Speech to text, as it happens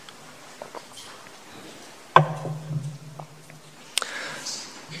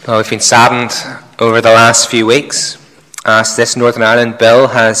Well, we've been saddened over the last few weeks as this Northern Ireland bill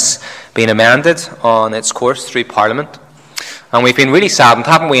has been amended on its course through Parliament. And we've been really saddened,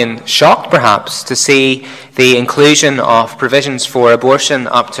 haven't we, and shocked perhaps, to see the inclusion of provisions for abortion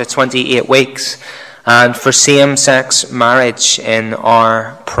up to 28 weeks and for same-sex marriage in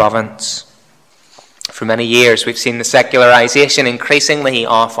our province. For many years we've seen the secularisation increasingly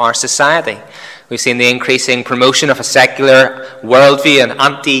of our society. We've seen the increasing promotion of a secular worldview, an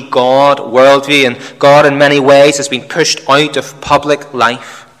anti-God worldview, and God in many ways has been pushed out of public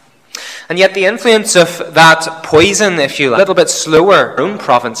life. And yet the influence of that poison, if you like, a little bit slower in our own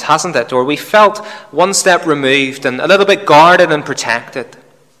province, hasn't it? Or we felt one step removed and a little bit guarded and protected.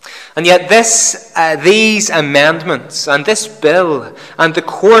 And yet these amendments and this bill and the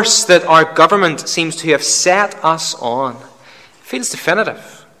course that our government seems to have set us on feels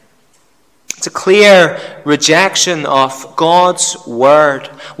definitive. It's a clear rejection of God's word,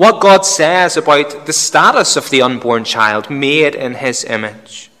 what God says about the status of the unborn child made in his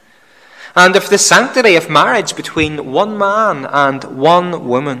image, and of the sanctity of marriage between one man and one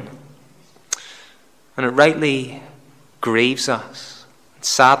woman. And it rightly grieves us,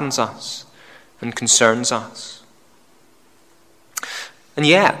 saddens us, and concerns us. And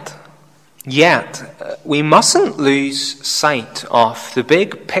yet, we mustn't lose sight of the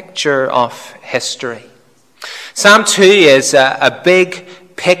big picture of history. Psalm 2 is a big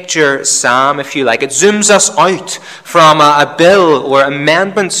picture psalm, if you like. It zooms us out from a bill or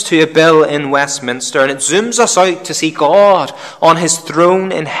amendments to a bill in Westminster, and it zooms us out to see God on his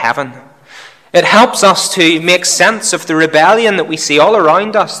throne in heaven. It helps us to make sense of the rebellion that we see all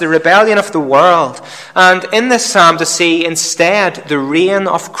around us, the rebellion of the world, and in this psalm to see instead the reign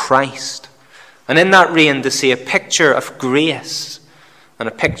of Christ. And in that reign to see a picture of grace and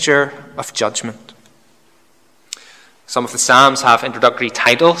a picture of judgment. Some of the psalms have introductory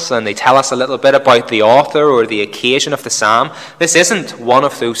titles and they tell us a little bit about the author or the occasion of the psalm. This isn't one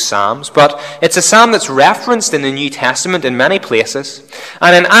of those psalms, but it's a psalm that's referenced in the New Testament in many places.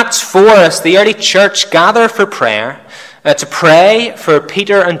 And in Acts 4, as the early church gather for prayer, to pray for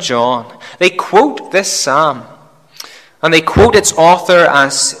Peter and John, they quote this psalm. And they quote its author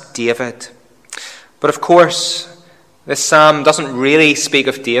as David. But of course, this psalm doesn't really speak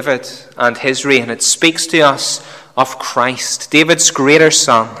of David and his reign. It speaks to us of Christ, David's greater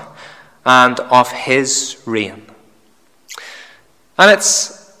son, and of his reign. And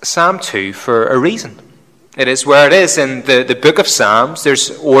it's Psalm 2 for a reason. It is where it is in the book of Psalms. There's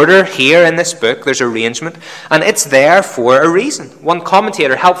order here in this book. There's arrangement. And it's there for a reason. One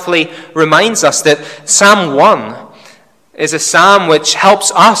commentator helpfully reminds us that Psalm 1 is a psalm which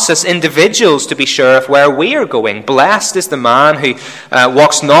helps us as individuals to be sure of where we are going. Blessed is the man who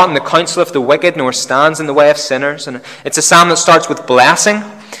walks not in the counsel of the wicked, nor stands in the way of sinners. And it's a psalm that starts with blessing,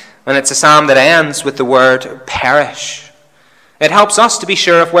 and it's a psalm that ends with the word perish. It helps us to be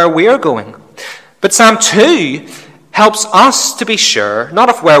sure of where we are going. But Psalm 2 helps us to be sure, not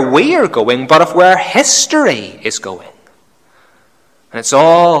of where we are going, but of where history is going. And it's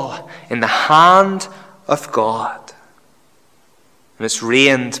all in the hand of God. And it's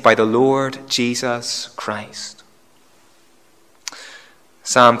reigned by the Lord Jesus Christ.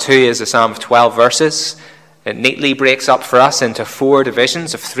 Psalm 2 is a psalm of 12 verses. It neatly breaks up for us into 4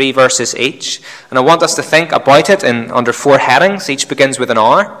 divisions of 3 verses each. And I want us to think about it under 4 headings. Each begins with an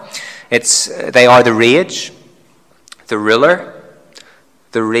R. They are the rage, the ruler,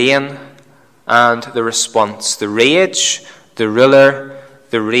 the reign, and the response. The rage, the ruler,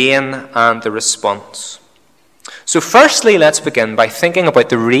 the reign, and the response. So firstly, let's begin by thinking about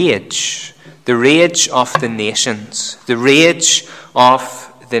the rage of the nations, the rage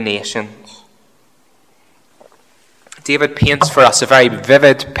of the nations. David paints for us a very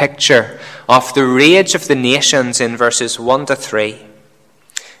vivid picture of the rage of the nations in verses 1 to 3. He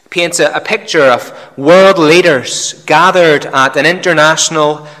paints a picture of world leaders gathered at an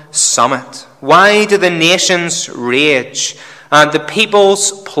international summit. Why do the nations rage and the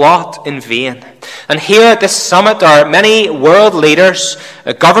peoples plot in vain? And here at this summit are many world leaders,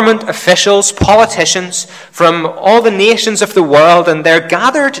 government officials, politicians from all the nations of the world, and they're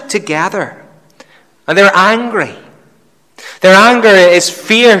gathered together. And they're angry. Their anger is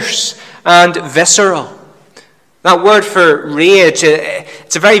fierce and visceral. That word for rage,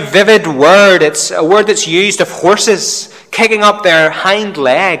 it's a very vivid word. It's a word that's used of horses kicking up their hind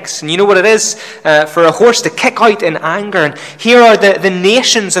legs. And you know what it is for a horse to kick out in anger. And here are the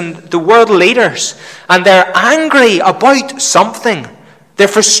nations and the world leaders. And they're angry about something. They're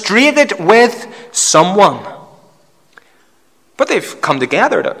frustrated with someone. But they've come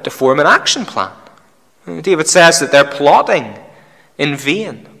together to form an action plan. David says that they're plotting in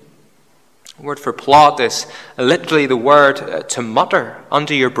vain. The word for plot is literally the word to mutter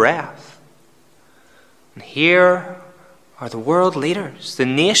under your breath. And here are the world leaders, the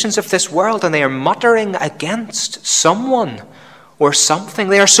nations of this world, and they are muttering against someone or something.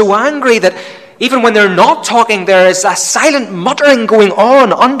 They are so angry that even when they're not talking, there is a silent muttering going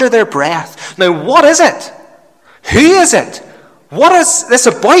on under their breath. Now, what is it? Who is it? What is this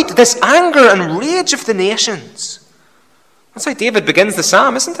about, this anger and rage of the nations? That's how David begins the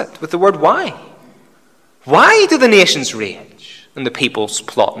psalm, isn't it? With the word why. Why do the nations rage and the peoples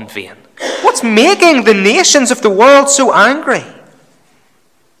plot in vain? What's making the nations of the world so angry?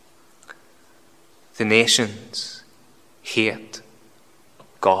 The nations hate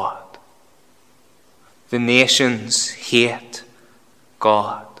God. The nations hate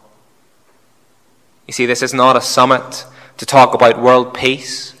God. You see, this is not a summit to talk about world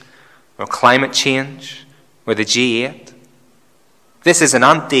peace or climate change or the G8. This is an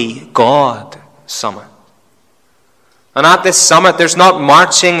anti-God summit. And at this summit, there's not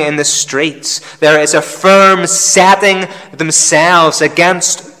marching in the streets. There is a firm setting themselves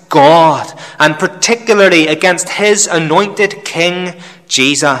against God, and particularly against his anointed King,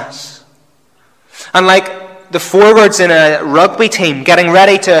 Jesus. And like the forwards in a rugby team getting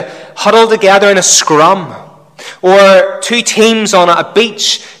ready to huddle together in a scrum, or two teams on a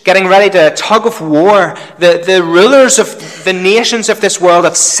beach getting ready to tug of war, the rulers of the nations of this world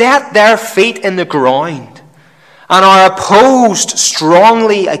have set their feet in the ground and are opposed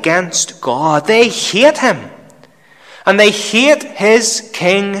strongly against God. They hate him, and they hate his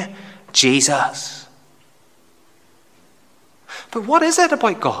King Jesus. But what is it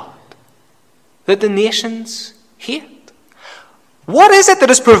about God that the nations hate? What is it that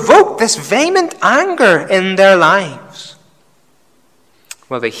has provoked this vehement anger in their lives?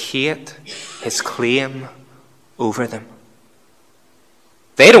 Well, they hate his claim over them.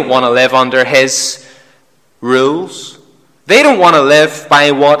 They don't want to live under his rules. They don't want to live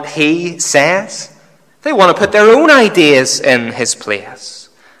by what he says. They want to put their own ideas in his place.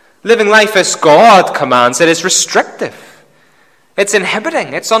 Living life as God commands it is restrictive. It's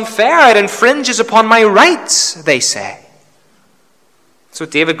inhibiting. It's unfair. It infringes upon my rights, they say. So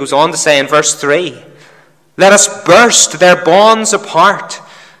David goes on to say in verse 3, "Let us burst their bonds apart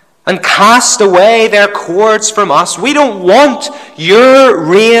and cast away their cords from us." We don't want your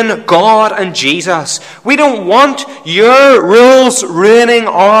reign, God and Jesus. We don't want your rules ruining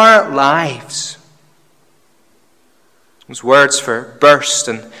our lives. Those words for burst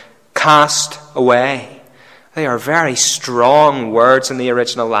and cast away, they are very strong words in the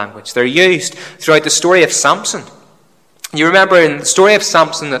original language. They're used throughout the story of Samson. You remember in the story of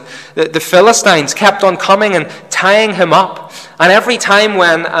Samson that the Philistines kept on coming and tying him up. And every time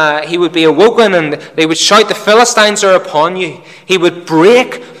when he would be awoken and they would shout, "The Philistines are upon you," he would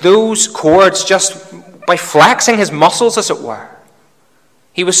break those cords just by flexing his muscles, as it were.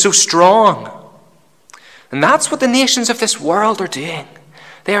 He was so strong. And that's what the nations of this world are doing.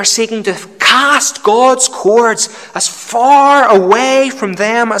 They are seeking to cast God's cords as far away from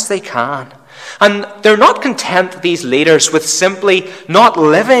them as they can. And they're not content, these leaders, with simply not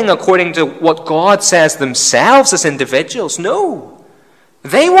living according to what God says themselves as individuals. No.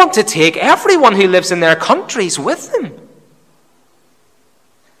 They want to take everyone who lives in their countries with them.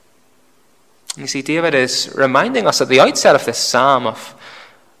 You see, David is reminding us at the outset of this psalm of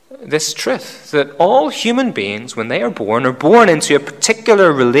this truth, that all human beings, when they are born into a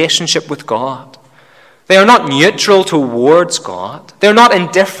particular relationship with God. They are not neutral towards God. They're not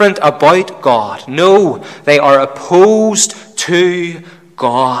indifferent about God. No, they are opposed to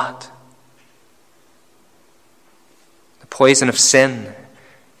God. The poison of sin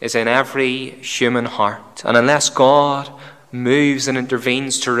is in every human heart. And unless God moves and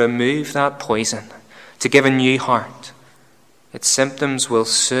intervenes to remove that poison, to give a new heart, its symptoms will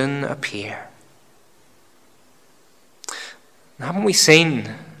soon appear. And haven't we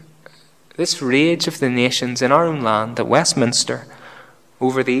seen this rage of the nations in our own land at Westminster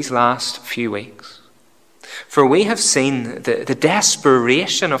over these last few weeks? For we have seen the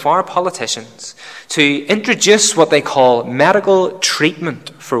desperation of our politicians to introduce what they call medical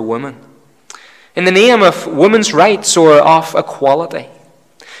treatment for women in the name of women's rights or of equality.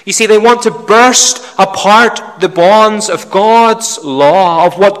 You see, they want to burst apart the bonds of God's law,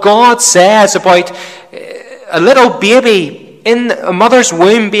 of what God says about a little baby in a mother's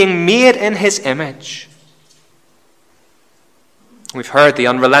womb being made in his image. We've heard the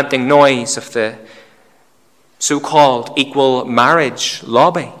unrelenting noise of the so-called equal marriage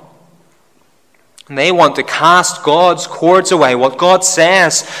lobby. And they want to cast God's cords away. What God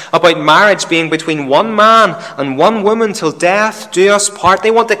says about marriage being between one man and one woman till death do us part. They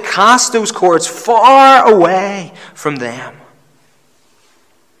want to cast those cords far away from them.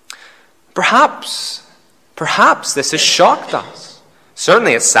 Perhaps this has shocked us.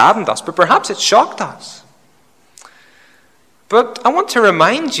 Certainly it saddened us, but perhaps it shocked us. But I want to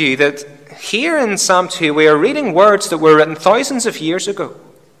remind you that here in Psalm 2 we are reading words that were written thousands of years ago.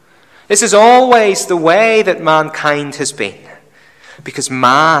 This is always the way that mankind has been, because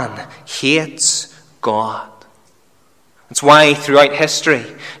man hates God. That's why throughout history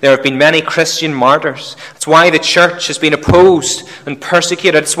there have been many Christian martyrs. That's why the church has been opposed and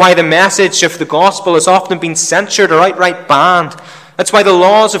persecuted. It's why the message of the gospel has often been censured or outright banned. That's why the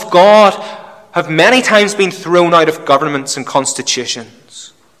laws of God have many times been thrown out of governments and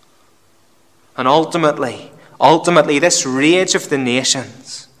constitutions. And ultimately, this rage of the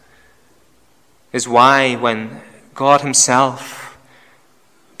nations is why when God himself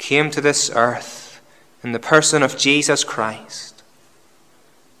came to this earth in the person of Jesus Christ,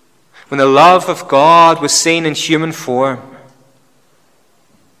 when the love of God was seen in human form,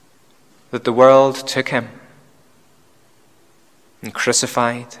 that the world took him and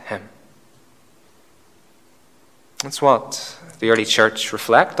crucified him. That's what the early church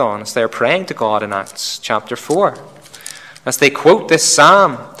reflect on as they're praying to God in Acts chapter 4. As they quote this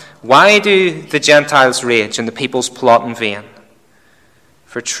psalm, "Why do the Gentiles rage and the peoples plot in vain?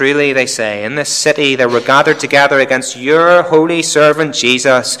 For truly, they say, in this city they were gathered together against your holy servant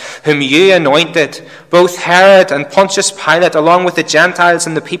Jesus, whom you anointed, both Herod and Pontius Pilate, along with the Gentiles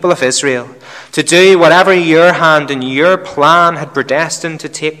and the people of Israel, to do whatever your hand and your plan had predestined to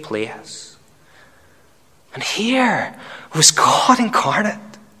take place." And here was God incarnate.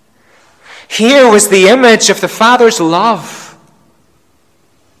 Here was the image of the Father's love.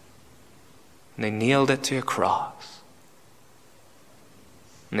 And they nailed it to a cross.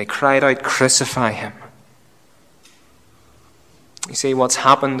 And they cried out, "Crucify him." You see, what's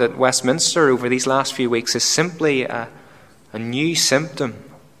happened at Westminster over these last few weeks is simply a new symptom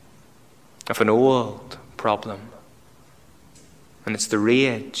of an old problem. And it's the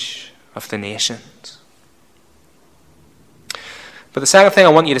rage of the nations. But the second thing I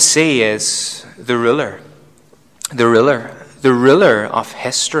want you to see is the ruler of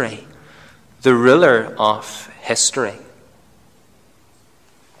history. The ruler of history.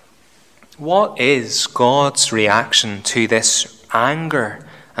 What is God's reaction to this anger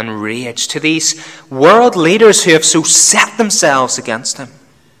and rage, to these world leaders who have so set themselves against him?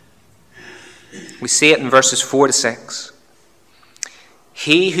 We see it in verses 4 to 6.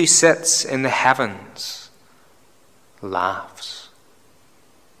 He who sits in the heavens laughs.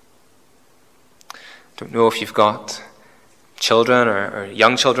 Don't know if you've got children or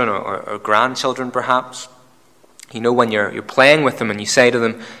young children or grandchildren perhaps. You know when you're playing with them and you say to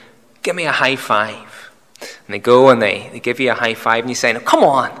them, "Give me a high five." And they go and they give you a high five and you say, "No, come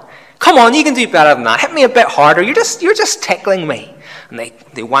on, you can do better than that. Hit me a bit harder. You're just tickling me." And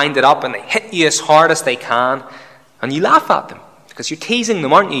they wind it up and they hit you as hard as they can. And you laugh at them because you're teasing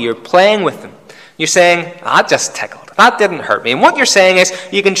them, aren't you? You're playing with them. You're saying, "That just tickled. That didn't hurt me." And what you're saying is,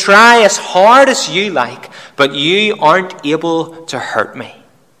 you can try as hard as you like, but you aren't able to hurt me.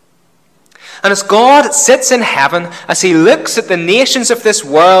 And as God sits in heaven, as he looks at the nations of this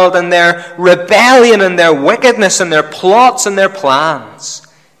world and their rebellion and their wickedness and their plots and their plans,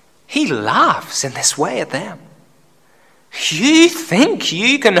 he laughs in this way at them. You think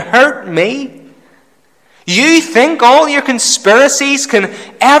you can hurt me? You think all your conspiracies can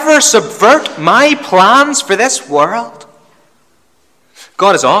ever subvert my plans for this world?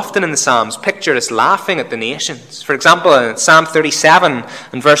 God is often in the Psalms pictured as laughing at the nations. For example, in Psalm 37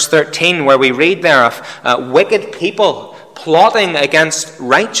 and verse 13, where we read there of wicked people plotting against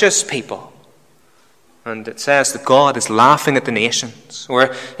righteous people. And it says that God is laughing at the nations.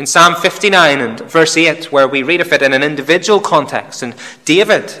 Or in Psalm 59 and verse 8, where we read of it in an individual context. And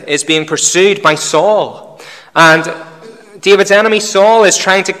David is being pursued by Saul. And David's enemy Saul is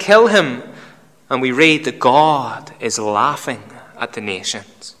trying to kill him. And we read that God is laughing at the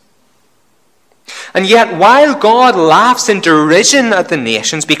nations. And yet, while God laughs in derision at the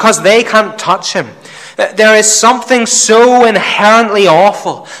nations because they can't touch him, there is something so inherently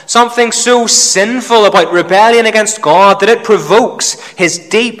awful, something so sinful about rebellion against God that it provokes his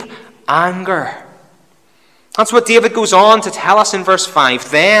deep anger. That's what David goes on to tell us in verse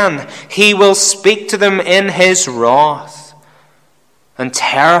 5. Then he will speak to them in his wrath and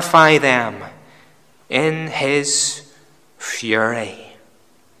terrify them in his fury.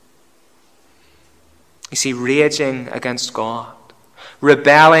 You see, raging against God,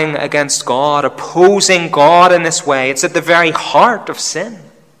 rebelling against God, opposing God in this way. It's at the very heart of sin.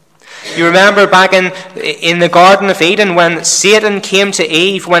 You remember back in the Garden of Eden when Satan came to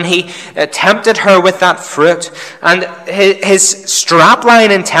Eve, when he tempted her with that fruit. And his strapline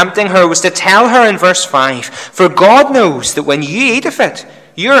in tempting her was to tell her in verse 5, "For God knows that when you eat of it,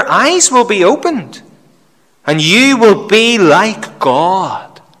 your eyes will be opened, and you will be like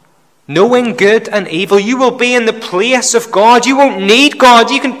God, knowing good and evil." You will be in the place of God. You won't need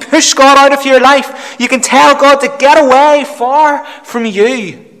God. You can push God out of your life. You can tell God to get away far from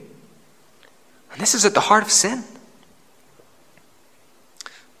you. And this is at the heart of sin.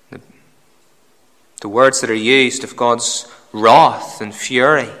 The words that are used of God's wrath and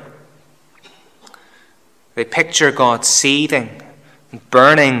fury, they picture God seething and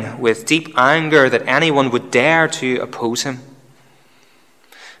burning with deep anger that anyone would dare to oppose him.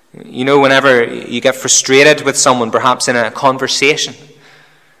 You know, whenever you get frustrated with someone, perhaps in a conversation,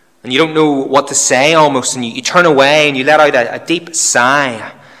 and you don't know what to say almost, and you turn away and you let out a deep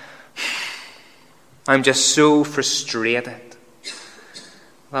sigh. I'm just so frustrated.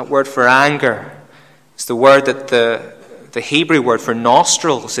 That word for anger is the word that the Hebrew word for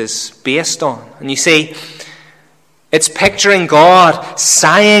nostrils is based on. And you see, it's picturing God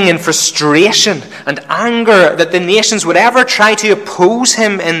sighing in frustration and anger that the nations would ever try to oppose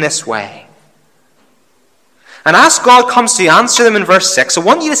him in this way. And as God comes to answer them in verse 6, I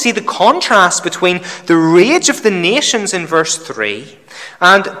want you to see the contrast between the rage of the nations in verse 3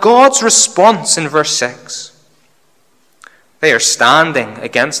 and God's response in verse 6. They are standing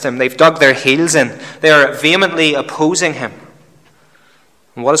against him. They've dug their heels in. They are vehemently opposing him.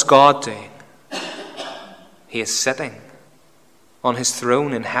 And what is God doing? He is sitting on his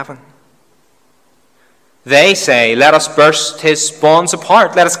throne in heaven. They say, "Let us burst his bonds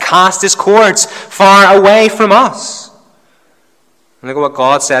apart. Let us cast his cords far away from us." And look at what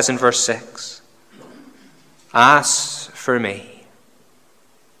God says in verse 6. "As for me,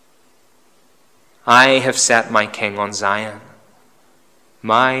 I have set my king on Zion,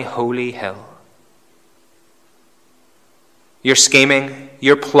 my holy hill." You're scheming,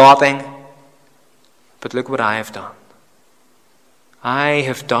 you're plotting, but look what I have done. I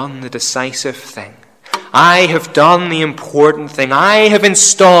have done the decisive thing. I have done the important thing. I have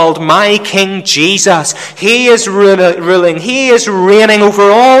installed my King Jesus. He is ruling. He is reigning over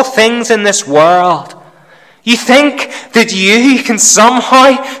all things in this world. You think that you can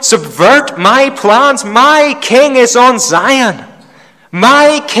somehow subvert my plans? My King is on Zion.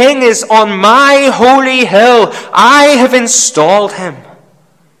 My King is on my holy hill. I have installed him.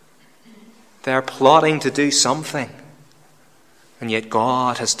 They're plotting to do something, and yet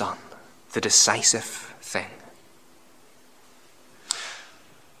God has done the decisive thing.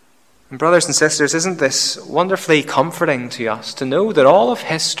 And brothers and sisters, isn't this wonderfully comforting to us to know that all of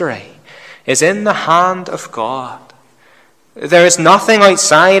history is in the hand of God? There is nothing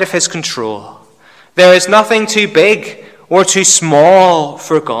outside of his control. There is nothing too big or too small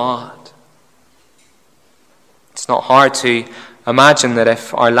for God. It's not hard to imagine that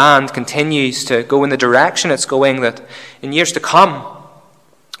if our land continues to go in the direction it's going, that in years to come,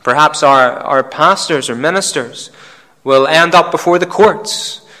 perhaps our pastors or ministers will end up before the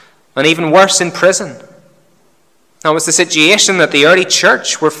courts, and even worse, in prison. That was the situation that the early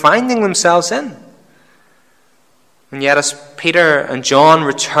church were finding themselves in. And yet as Peter and John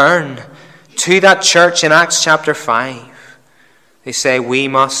return to that church in Acts chapter 5, they say, "We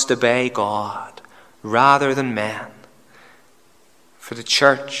must obey God rather than men." For the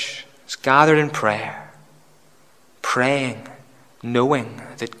church is gathered in prayer, praying, knowing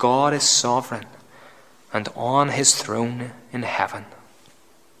that God is sovereign and on his throne in heaven.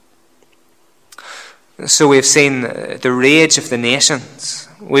 So we've seen the rage of the nations.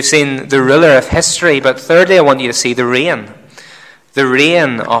 We've seen the ruler of history. But thirdly, I want you to see the reign. The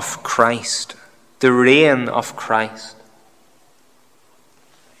reign of Christ. The reign of Christ.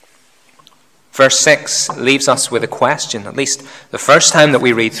 Verse 6 leaves us with a question, at least the first time that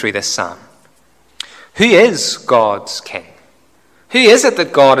we read through this psalm. Who is God's king? Who is it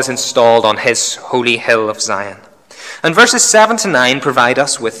that God has installed on his holy hill of Zion? And verses 7 to 9 provide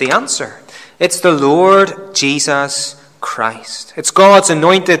us with the answer. It's the Lord Jesus Christ. It's God's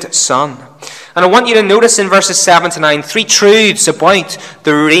anointed Son. And I want you to notice in verses 7 to 9 three truths about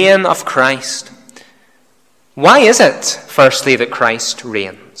the reign of Christ. Why is it, firstly, that Christ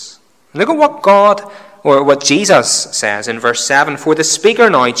reigns? Look at what God, or what Jesus says in verse 7. For the speaker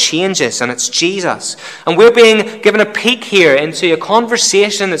now changes, and it's Jesus. And we're being given a peek here into a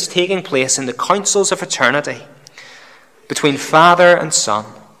conversation that's taking place in the councils of eternity between Father and Son.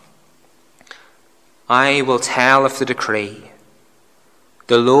 I will tell of the decree.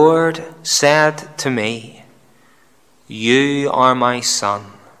 the Lord said to me, "You are my son.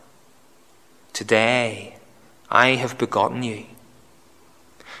 Today I have begotten you.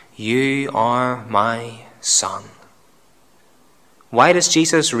 You are my son." Why does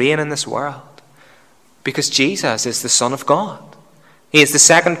Jesus reign in this world? Because Jesus is the Son of God. He is the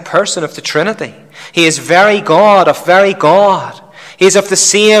second person of the Trinity. He is very God of very God. He is of the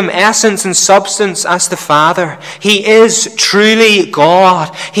same essence and substance as the Father. He is truly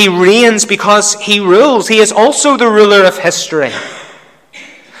God. He reigns because he rules. He is also the ruler of history.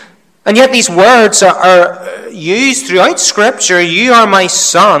 And yet these words are used throughout Scripture. "You are my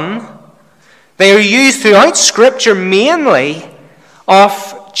son." They are used throughout Scripture mainly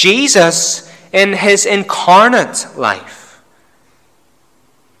of Jesus in his incarnate life.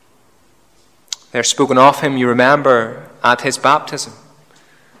 They're spoken of him, you remember, at his baptism.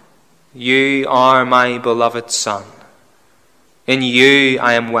 "You are my beloved Son. In you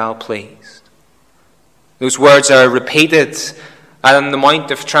I am well pleased." Those words are repeated on the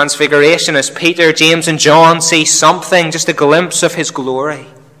Mount of Transfiguration as Peter, James, and John see something, just a glimpse of his glory.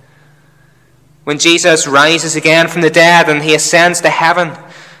 When Jesus rises again from the dead and he ascends to heaven,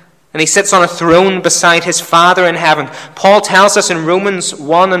 and he sits on a throne beside his Father in heaven, Paul tells us in Romans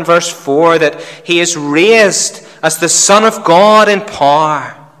 1 and verse 4 that he is raised as the Son of God in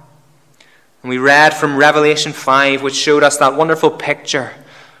power. And we read from Revelation 5, which showed us that wonderful picture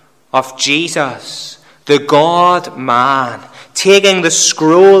of Jesus, the God-man, taking the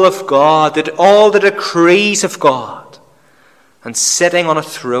scroll of God, all the decrees of God, and sitting on a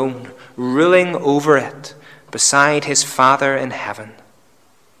throne, ruling over it beside his Father in heaven.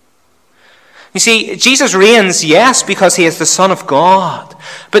 You see, Jesus reigns, yes, because he is the Son of God.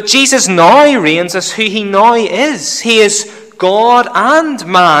 But Jesus now reigns as who he now is. He is God and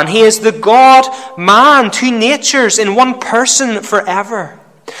man. He is the God-man, two natures in one person forever.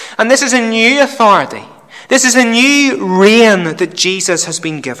 And this is a new authority. This is a new reign that Jesus has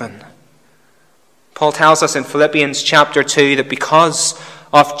been given. Paul tells us in Philippians chapter 2 that because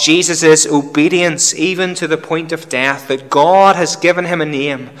of Jesus' obedience even to the point of death, that God has given him a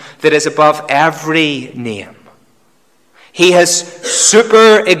name that is above every name. He has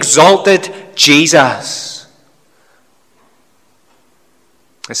super exalted Jesus.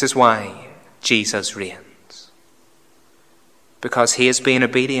 This is why Jesus reigns. Because he has been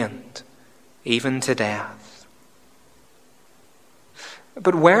obedient even to death.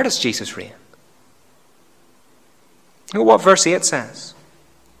 But where does Jesus reign? Look what verse 8 says.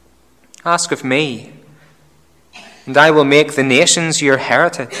 "Ask of me, and I will make the nations your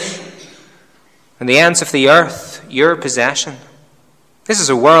heritage, and the ends of the earth your possession." This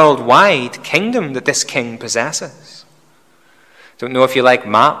is a worldwide kingdom that this king possesses. Don't know if you like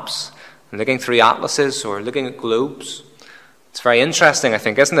maps and looking through atlases or looking at globes. It's very interesting, I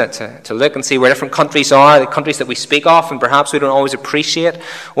think, isn't it, to look and see where different countries are, the countries that we speak of and perhaps we don't always appreciate,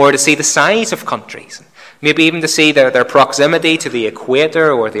 or to see the size of countries. Maybe even to see their proximity to the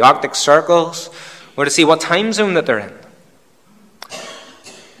equator or the Arctic circles, or to see what time zone that they're in.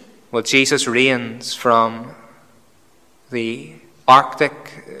 Well, Jesus reigns from the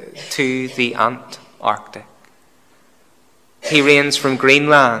Arctic to the Antarctic. He reigns from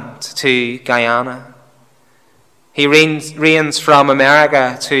Greenland to Guyana. He reigns from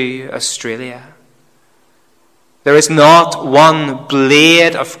America to Australia. There is not one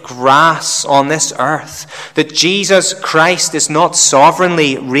blade of grass on this earth that Jesus Christ is not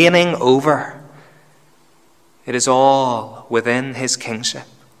sovereignly reigning over. It is all within his kingship.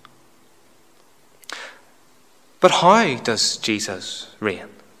 But how does Jesus reign?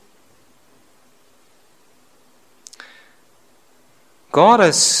 God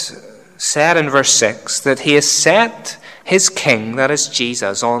has said in verse 6 that he has set his king, that is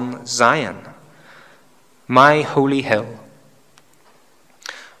Jesus, on Zion, my holy hill.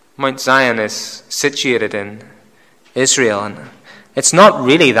 Mount Zion is situated in Israel, and it's not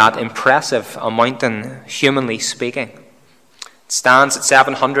really that impressive a mountain, humanly speaking. It stands at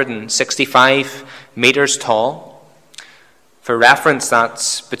 765 meters tall. For reference,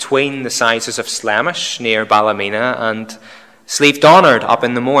 that's between the sizes of Slemish near Ballymena and Slieve Donard up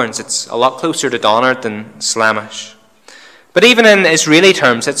in the Mournes. It's a lot closer to Donard than Slemish. But even in Israeli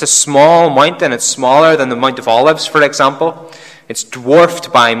terms, it's a small mountain. It's smaller than the Mount of Olives, for example. It's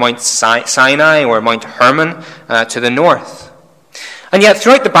dwarfed by Mount Sinai or Mount Hermon to the north. And yet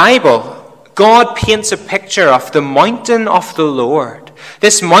throughout the Bible, God paints a picture of the mountain of the Lord.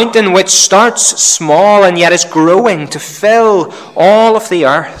 This mountain which starts small and yet is growing to fill all of the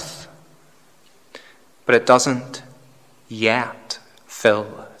earth. But it doesn't yet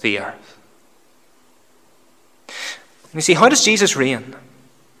fill the earth. You see, how does Jesus reign?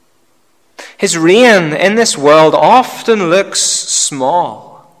 His reign in this world often looks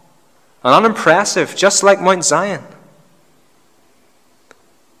small and unimpressive, just like Mount Zion.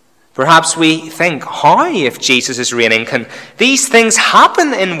 Perhaps we think, how, if Jesus is reigning, can these things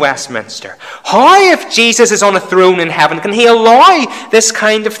happen in Westminster? How, if Jesus is on a throne in heaven, can he allow this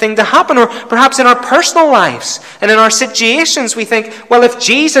kind of thing to happen? Or perhaps in our personal lives and in our situations, we think, well, if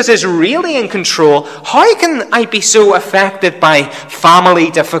Jesus is really in control, how can I be so affected by family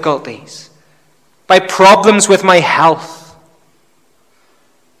difficulties, by problems with my health,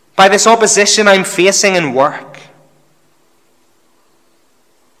 by this opposition I'm facing in work?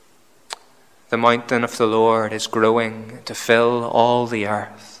 The mountain of the Lord is growing to fill all the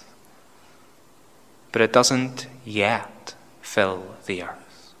earth, but it doesn't yet fill the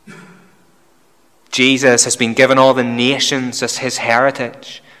earth. Jesus has been given all the nations as his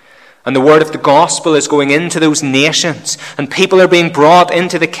heritage, and the word of the gospel is going into those nations, and people are being brought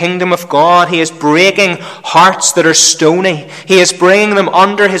into the kingdom of God. He is breaking hearts that are stony. He is bringing them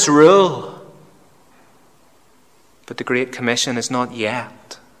under his rule. But the Great Commission is not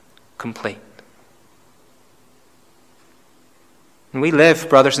yet complete. And we live,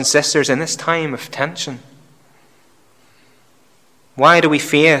 brothers and sisters, in this time of tension. Why do we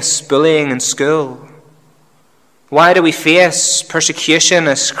face bullying in school? Why do we face persecution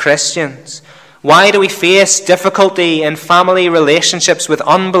as Christians? Why do we face difficulty in family relationships with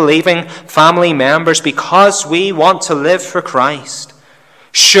unbelieving family members? Because we want to live for Christ.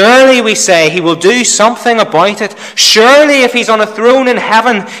 Surely, we say, he will do something about it. Surely, if he's on a throne in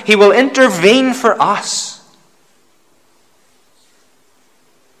heaven, he will intervene for us.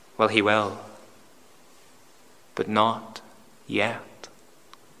 Well, he will, but not yet.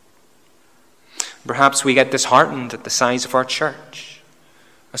 Perhaps we get disheartened at the size of our church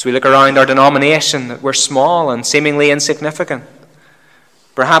as we look around our denomination, that we're small and seemingly insignificant.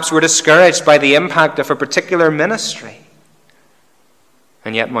 Perhaps we're discouraged by the impact of a particular ministry.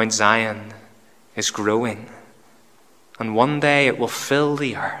 And yet Mount Zion is growing, and one day it will fill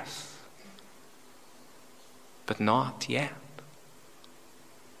the earth, but not yet.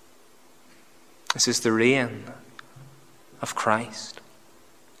 This is the reign of Christ.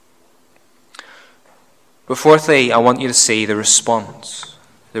 But fourthly, I want you to see the response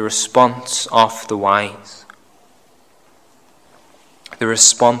of the wise. The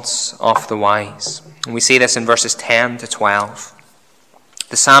response of the wise. And we see this in verses 10 to 12.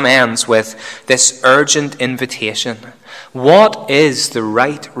 The psalm ends with this urgent invitation. What is the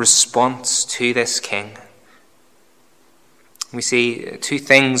right response to this king? We see two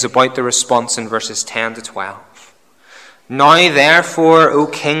things about the response in verses 10 to 12. Now therefore, O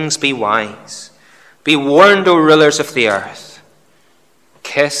kings, be wise. Be warned, O rulers of the earth.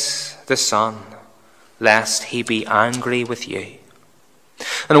 Kiss the Son, lest he be angry with you.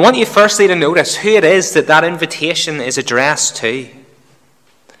 And I want you firstly to notice who it is that invitation is addressed to.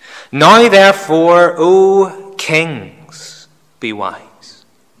 Now therefore, O kings, be wise.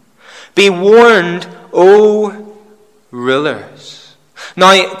 Be warned, O rulers.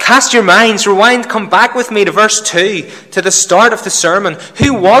 Now, cast your minds, rewind, come back with me to verse 2, to the start of the sermon.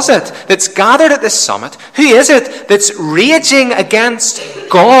 Who was it that's gathered at this summit? Who is it that's raging against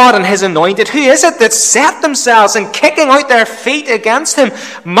God and his anointed? Who is it that's set themselves and kicking out their feet against him,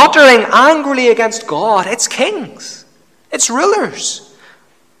 muttering angrily against God? It's kings. It's rulers.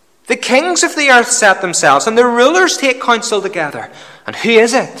 The kings of the earth set themselves, and the rulers take counsel together. And who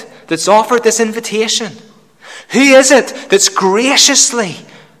is it that's offered this invitation? Who is it that's graciously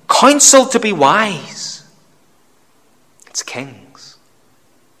counseled to be wise? It's kings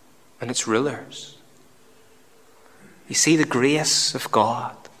and it's rulers. You see the grace of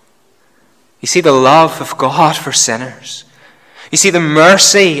God. You see the love of God for sinners. You see the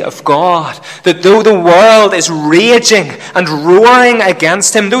mercy of God, that though the world is raging and roaring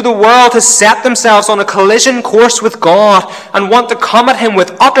against him, though the world has set themselves on a collision course with God and want to come at him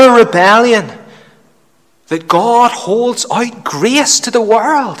with utter rebellion, that God holds out grace to the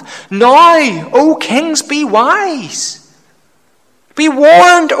world. Now, O kings, be wise. Be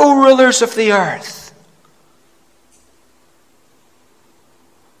warned, O rulers of the earth.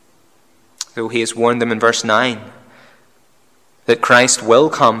 Though he has warned them in verse 9 that Christ will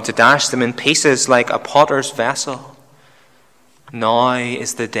come to dash them in pieces like a potter's vessel, now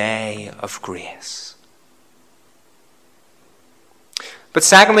is the day of grace. But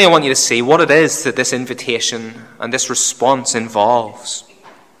secondly, I want you to see what it is that this invitation and this response involves.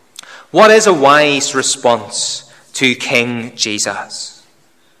 What is a wise response to King Jesus?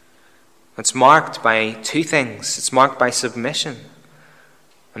 It's marked by two things. It's marked by submission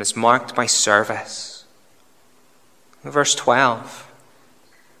and it's marked by service. Verse 12.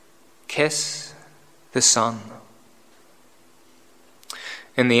 kiss the Son.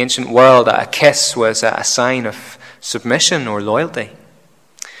 In the ancient world, a kiss was a sign of submission or loyalty.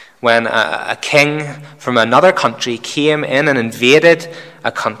 When a king from another country came in and invaded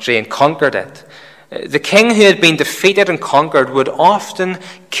a country and conquered it, the king who had been defeated and conquered would often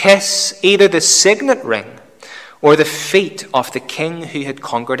kiss either the signet ring or the feet of the king who had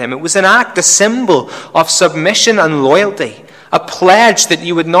conquered him. It was an act, a symbol of submission and loyalty, a pledge that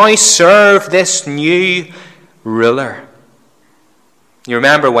you would now serve this new ruler. You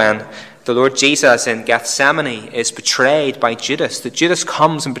remember when the Lord Jesus in Gethsemane is betrayed by Judas, that Judas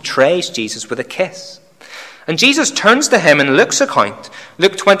comes and betrays Jesus with a kiss. And Jesus turns to him in Luke's account,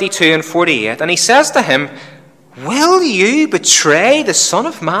 Luke 22 and 48, and he says to him, "Will you betray the Son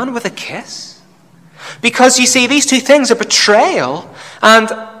of Man with a kiss?" Because you see, these two things, a betrayal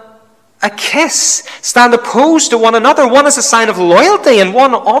and a kiss, stand opposed to one another. One is a sign of loyalty, and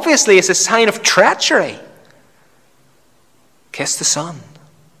one obviously is a sign of treachery. Kiss the Son.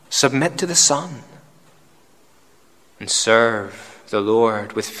 Submit to the Son. And serve the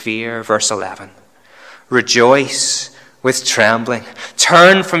Lord with fear. Verse 11. Rejoice with trembling.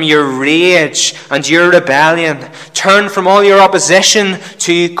 Turn from your rage and your rebellion. Turn from all your opposition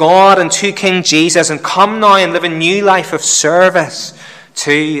to God and to King Jesus, and come now and live a new life of service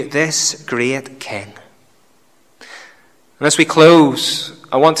to this great King. And as we close,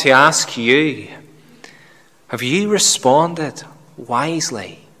 I want to ask you, have you responded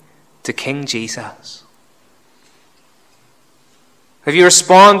wisely to King Jesus? Have you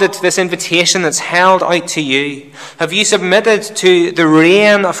responded to this invitation that's held out to you? Have you submitted to the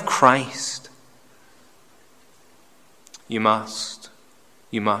reign of Christ? You must.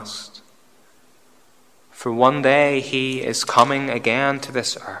 You must. For one day he is coming again to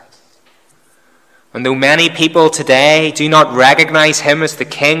this earth. And though many people today do not recognize him as the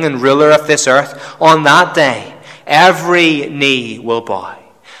king and ruler of this earth, on that day every knee will bow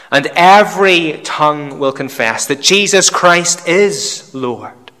and every tongue will confess that Jesus Christ is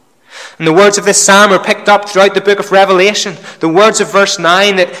Lord. And the words of this psalm are picked up throughout the book of Revelation. The words of verse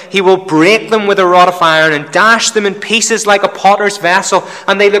 9, that he will break them with a rod of iron and dash them in pieces like a potter's vessel.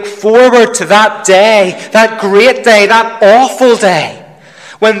 And they look forward to that day, that great day, that awful day,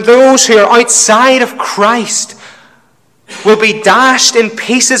 when those who are outside of Christ will be dashed in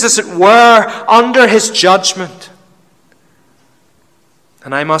pieces, as it were, under his judgment.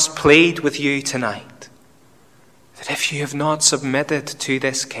 And I must plead with you tonight that if you have not submitted to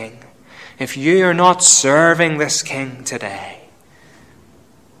this King, if you are not serving this King today,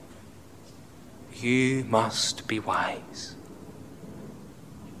 you must be wise.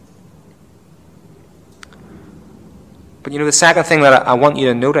 But the second thing that I want you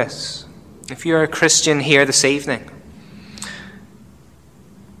to notice, if you're a Christian here this evening,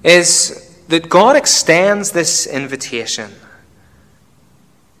 is that God extends this invitation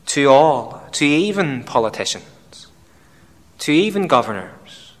to all, to even politicians, to even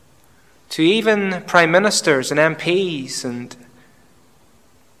governors, to even prime ministers and MPs and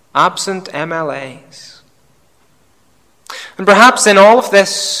absent MLAs. And perhaps in all of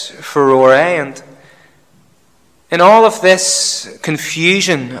this furore and in all of this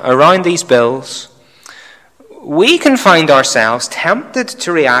confusion around these bills, we can find ourselves tempted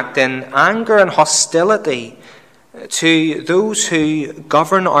to react in anger and hostility to those who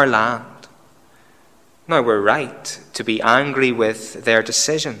govern our land. Now, we're right to be angry with their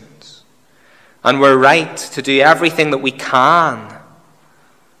decisions, and we're right to do everything that we can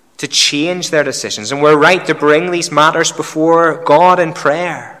to change their decisions, and we're right to bring these matters before God in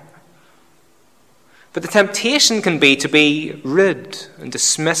prayer. But the temptation can be to be rude and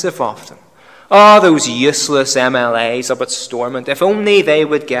dismissive of them. Oh, those useless MLAs up at Stormont, if only they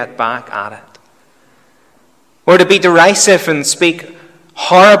would get back at it. Or to be derisive and speak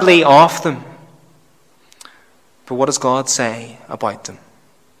horribly of them. But what does God say about them?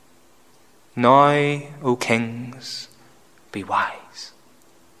 Now, O kings, be wise.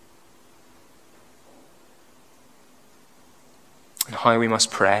 And how we must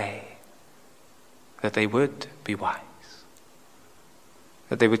pray that they would be wise.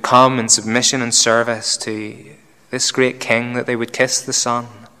 That they would come in submission and service to this great King, that they would kiss the Son,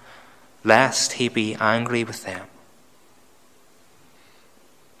 lest he be angry with them.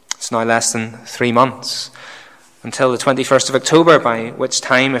 It's now less than 3 months until the 21st of October, by which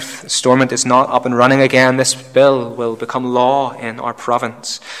time, if Stormont is not up and running again, this bill will become law in our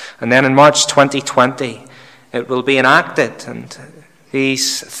province. And then in March 2020, it will be enacted, and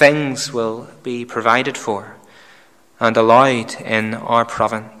these things will be provided for and allowed in our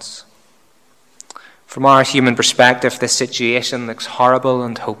province. From our human perspective, this situation looks horrible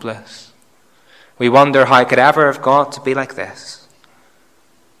and hopeless. We wonder how it could ever have got to be like this.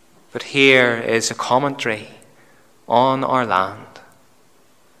 But here is a commentary on our land.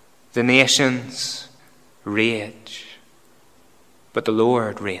 The nations rage, but the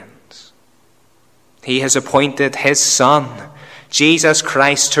Lord reigns. He has appointed his Son, Jesus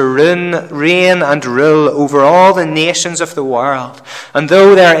Christ, to reign and rule over all the nations of the world. And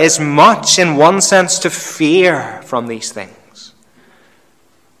though there is much, in one sense, to fear from these things,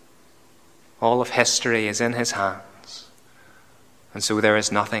 all of history is in his hands, and so there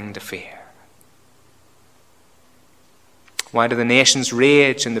is nothing to fear. Why do the nations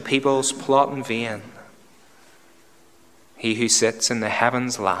rage and the peoples plot in vain? He who sits in the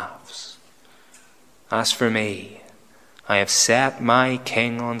heavens laughs. As for me, I have set my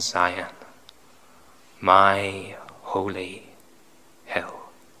King on Zion, my holy hill.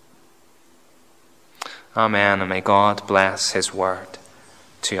 Amen, and may God bless his word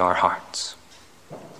to our hearts.